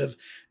expensive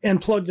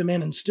and plug them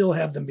in and still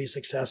have them be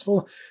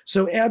successful.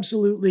 So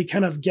absolutely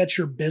kind of get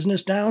your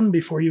business down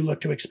before you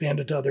look to expand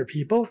it to other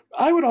people.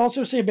 I would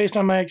also say, based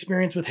on my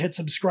experience with Hit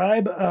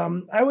Subscribe,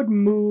 I would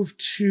move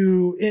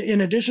to,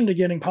 in addition to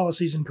getting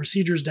policies and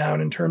procedures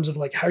down in terms of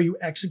like how you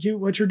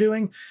execute what you're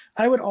doing,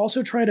 I would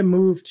also try to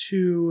move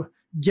to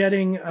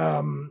getting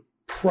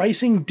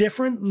pricing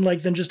different,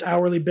 like, than just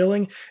hourly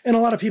billing. And a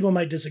lot of people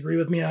might disagree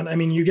with me on, I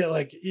mean, you get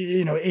like,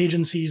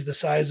 agencies the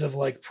size of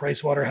like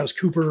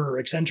PricewaterhouseCoopers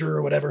or Accenture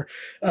or whatever,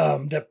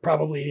 that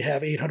probably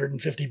have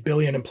 850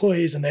 billion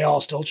employees and they all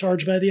still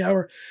charge by the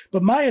hour.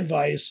 But my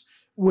advice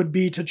would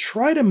be to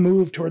try to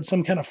move towards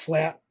some kind of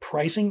flat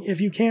pricing if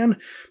you can,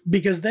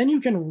 because then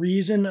you can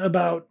reason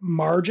about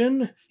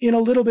margin in a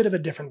little bit of a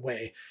different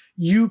way.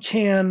 You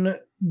can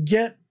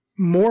get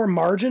more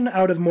margin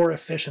out of more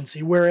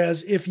efficiency.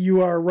 Whereas if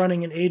you are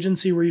running an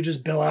agency where you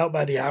just bill out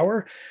by the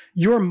hour,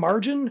 your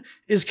margin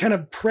is kind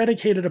of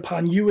predicated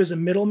upon you as a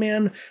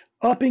middleman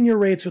upping your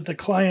rates with the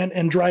client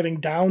and driving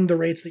down the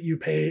rates that you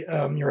pay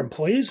your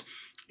employees.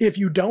 If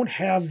you don't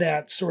have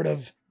that sort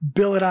of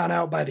bill it on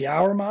out by the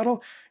hour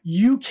model,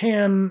 you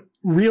can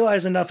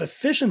realize enough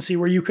efficiency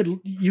where you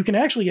can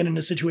actually get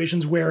into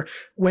situations where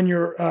when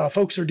your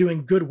folks are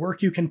doing good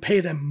work, you can pay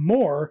them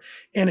more.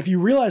 And if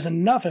you realize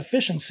enough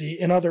efficiency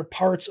in other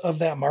parts of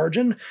that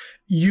margin,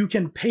 you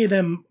can pay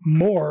them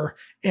more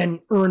and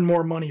earn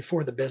more money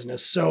for the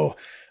business. So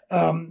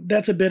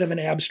that's a bit of an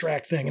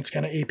abstract thing. It's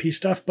kind of AP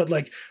stuff, but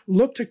like,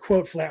 look to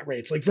quote flat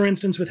rates. Like, for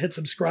instance, with Hit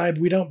Subscribe,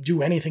 we don't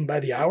do anything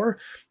by the hour.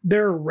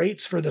 There are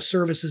rates for the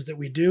services that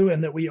we do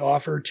and that we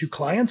offer to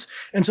clients.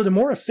 And so the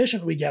more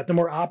efficient we get, the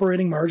more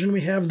operating margin we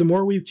have, the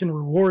more we can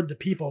reward the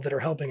people that are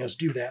helping us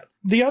do that.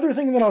 The other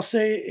thing that I'll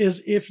say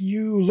is, if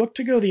you look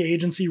to go the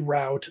agency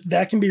route,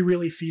 that can be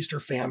really feast or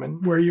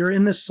famine, where you're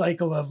in this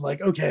cycle of like,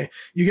 okay,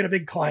 you get a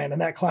big client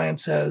and that client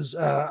says,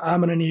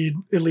 I'm going to need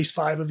at least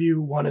 5 of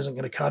you. One isn't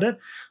going to cut it.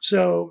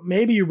 So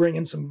maybe you bring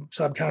in some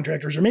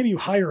subcontractors, or maybe you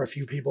hire a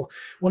few people.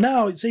 Well,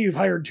 now say you've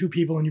hired 2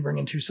 people and you bring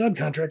in 2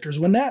 subcontractors.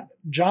 When that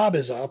job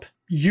is up,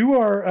 you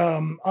are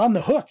on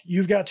the hook.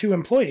 You've got 2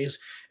 employees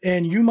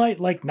and you might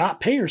like not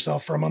pay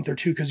yourself for a month or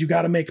 2 because you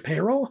got to make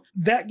payroll.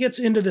 That gets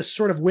into this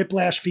sort of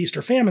whiplash feast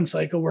or famine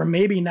cycle where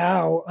maybe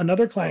now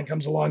another client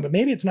comes along, but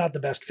maybe it's not the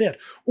best fit.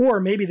 Or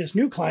maybe this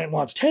new client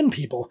wants 10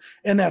 people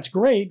and that's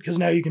great because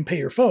now you can pay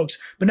your folks,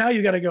 but now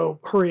you got to go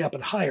hurry up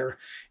and hire.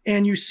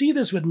 And you see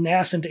this with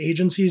nascent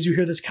agencies. You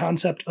hear this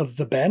concept of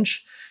the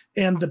bench.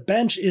 And the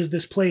bench is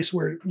this place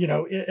where,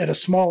 at a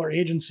smaller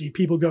agency,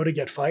 people go to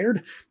get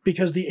fired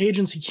because the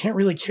agency can't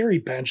really carry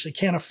bench. They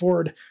can't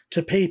afford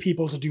to pay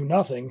people to do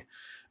nothing.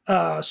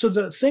 So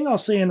the thing I'll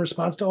say in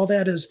response to all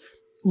that is,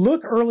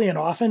 look early and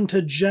often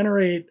to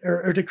generate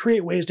or to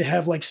create ways to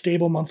have like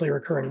stable monthly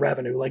recurring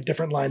revenue, like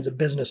different lines of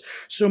business.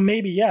 So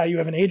maybe, you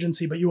have an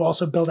agency, but you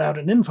also build out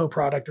an info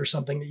product or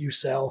something that you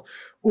sell.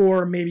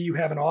 Or maybe you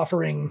have an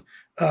offering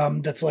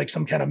that's like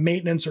some kind of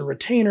maintenance or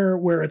retainer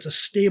where it's a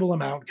stable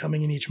amount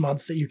coming in each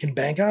month that you can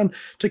bank on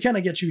to kind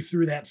of get you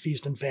through that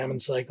feast and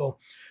famine cycle.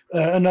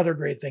 Another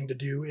great thing to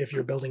do if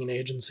you're building an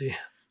agency.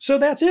 So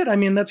that's it. I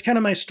mean, that's kind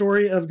of my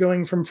story of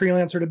going from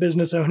freelancer to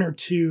business owner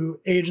to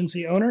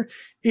agency owner.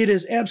 It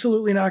is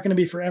absolutely not going to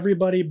be for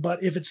everybody,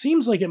 but if it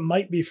seems like it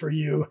might be for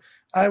you,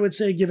 I would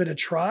say give it a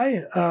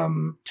try.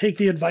 Take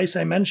the advice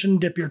I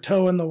mentioned, dip your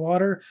toe in the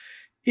water.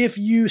 If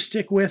you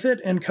stick with it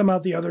and come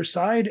out the other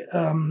side,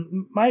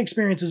 my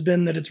experience has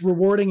been that it's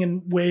rewarding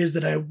in ways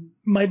that I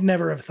might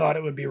never have thought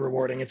it would be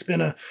rewarding. It's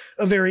been a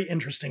very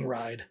interesting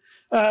ride.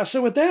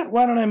 So with that,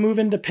 why don't I move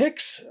into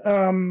picks?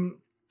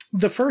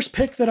 The first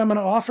pick that I'm going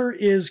to offer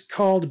is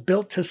called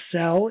Built to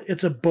Sell.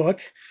 It's a book,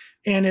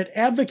 and it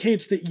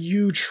advocates that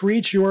you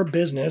treat your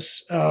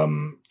business,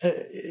 in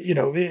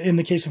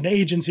the case of an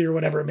agency or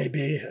whatever it may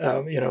be,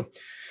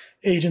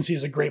 agency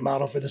is a great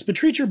model for this, but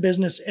treat your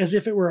business as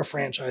if it were a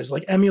franchise,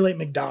 like emulate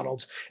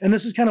McDonald's. And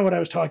this is kind of what I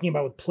was talking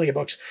about with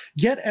playbooks.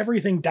 Get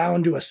everything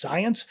down to a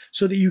science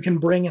so that you can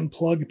bring and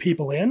plug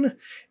people in.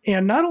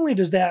 And not only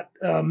does that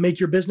make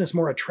your business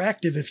more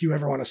attractive if you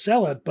ever want to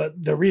sell it,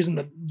 but the reason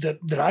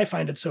that I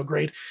find it so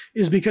great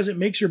is because it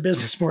makes your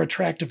business more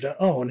attractive to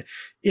own.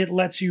 It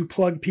lets you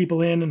plug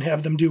people in and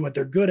have them do what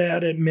they're good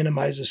at. It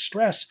minimizes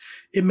stress.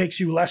 It makes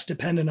you less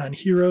dependent on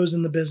heroes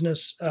in the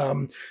business.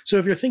 So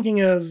if you're thinking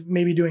of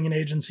maybe doing an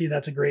agency,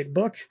 that's a great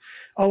book.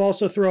 I'll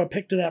also throw a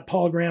pick to that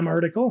Paul Graham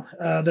article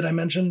that I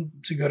mentioned.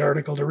 It's a good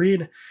article to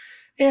read.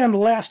 And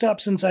last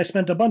up, since I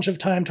spent a bunch of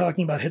time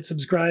talking about hit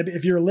subscribe,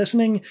 if you're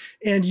listening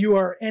and you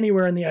are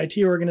anywhere in the IT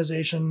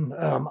organization,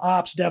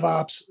 ops,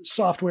 DevOps,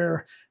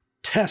 software,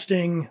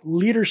 testing,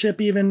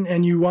 leadership even,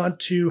 and you want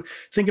to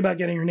think about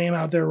getting your name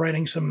out there,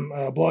 writing some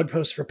blog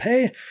posts for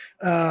pay,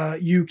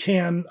 you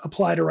can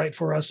apply to write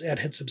for us at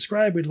Hit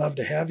Subscribe. We'd love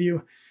to have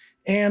you.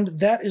 And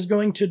that is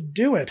going to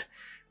do it.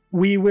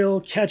 We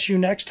will catch you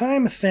next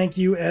time. Thank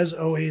you, as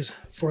always,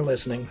 for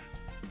listening.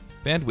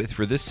 Bandwidth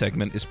for this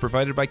segment is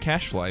provided by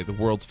CacheFly, the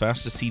world's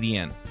fastest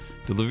CDN.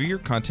 Deliver your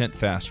content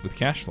fast with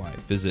CacheFly.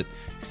 Visit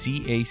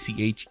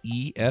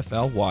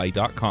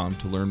CACHEFLY.com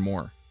to learn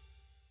more.